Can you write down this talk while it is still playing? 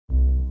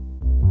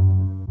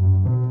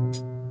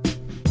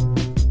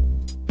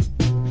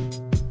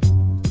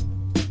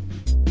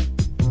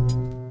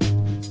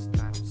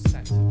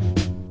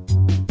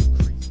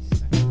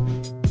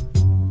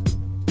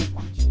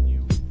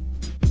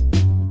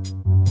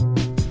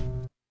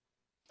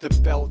The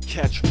belt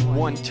catch,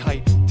 one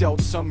tight,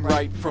 dealt some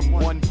right from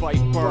one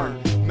bite burn.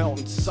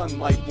 Melting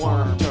sunlight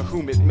worm, to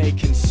whom it may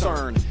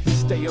concern.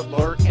 Stay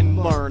alert and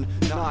learn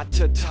not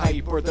to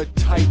type or the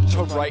type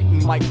to write in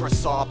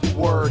Microsoft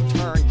Word.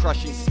 Turn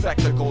crushing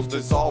spectacles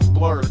dissolve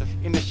blurred.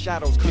 In the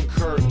shadows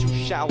concur, too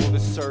shallow to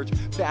surge.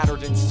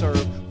 Battered and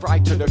served,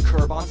 fried to the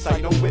curb. On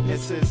sight no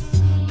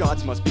witnesses.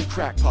 Gods must be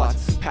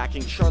crackpots,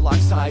 packing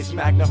Sherlock-sized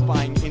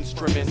magnifying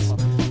instruments.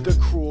 The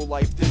cruel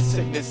life, this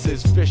sickness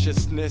is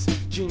viciousness.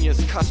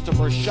 Genius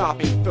customer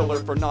shopping filler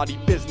for naughty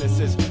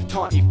businesses.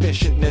 Taunt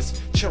efficientness,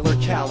 chiller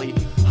Cali,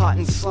 hot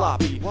and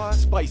sloppy.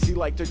 Spicy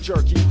like the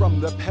jerky from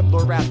the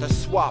peddler at the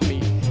swap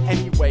meet.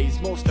 Anyways,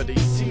 most of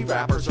these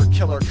C-rappers are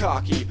killer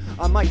cocky.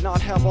 I might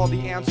not have all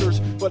the answers,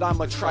 but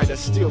I'ma try to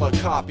steal a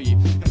copy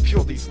and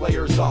peel these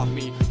layers off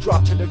me.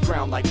 Drop to the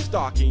ground like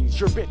stockings.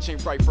 Your bitch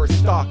ain't right for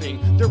stalking.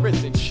 There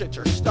isn't shit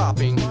you're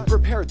stopping.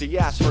 Prepare the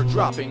ass for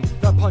dropping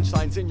the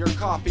punchlines in your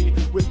coffee,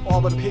 with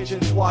all the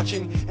pigeons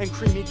watching and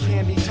creamy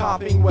candy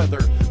topping. Whether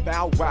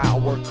bow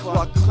wow or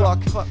cluck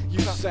cluck, you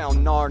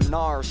sound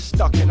nar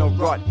stuck in a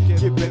rut.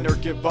 Give in or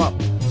give up.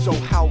 So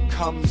how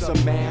comes a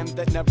man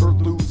that never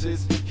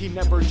loses? He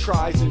never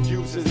tries and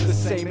uses the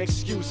same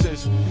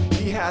excuses.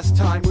 He has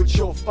time which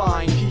you'll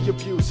find he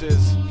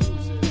abuses.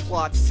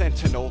 Plot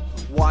Sentinel,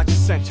 watch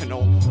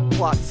Sentinel,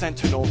 plot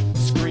Sentinel,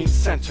 screen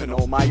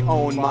Sentinel, my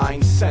own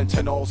mind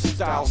Sentinel,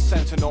 style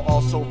Sentinel,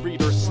 also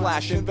reader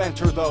 /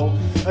 inventor though,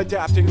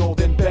 adapting old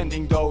and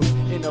bending those,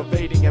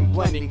 innovating and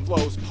blending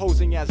flows,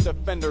 posing as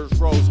defenders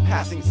rows,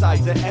 passing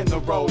sides that end the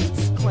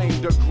roads, claim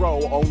to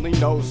grow, only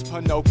knows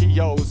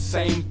Pinocchios,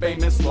 same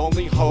famous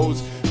lonely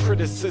hoes,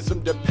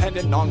 criticism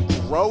dependent on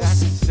gross.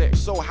 Sick.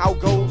 So how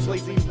goes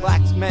lazy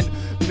black men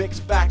mix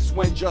facts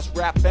when just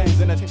rap bends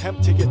and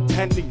attempt to get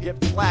tend and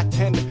get flattened?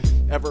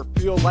 Ever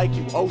feel like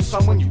you owe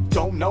someone you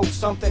don't know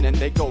something and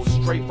they go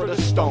straight for the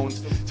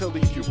stones to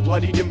leave you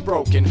bloodied and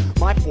broken?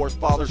 My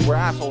forefathers were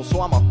assholes,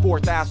 so I'm a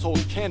fourth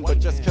asshole's kin. But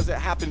just cause it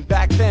happened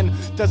back then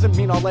doesn't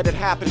mean I'll let it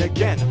happen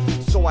again.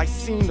 So I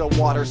seen the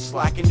water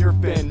slacken your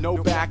fin, no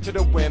back to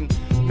the whim,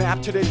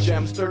 map to the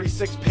gems,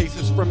 36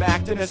 paces from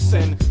acting a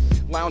sin.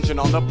 Lounging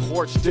on the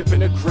porch,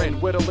 dipping a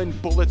grin, whittling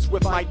bullets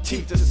with my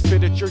teeth to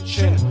spit at your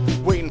chin,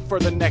 waiting for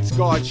the next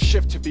God's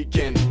shift to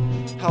begin.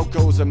 How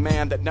goes a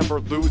man that never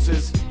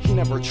loses? He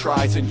never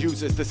tries and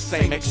uses the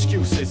same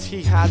excuses.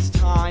 He has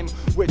time,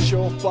 which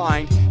you'll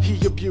find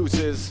he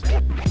abuses.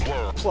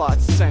 Plot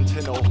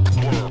Sentinel,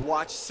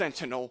 watch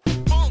Sentinel,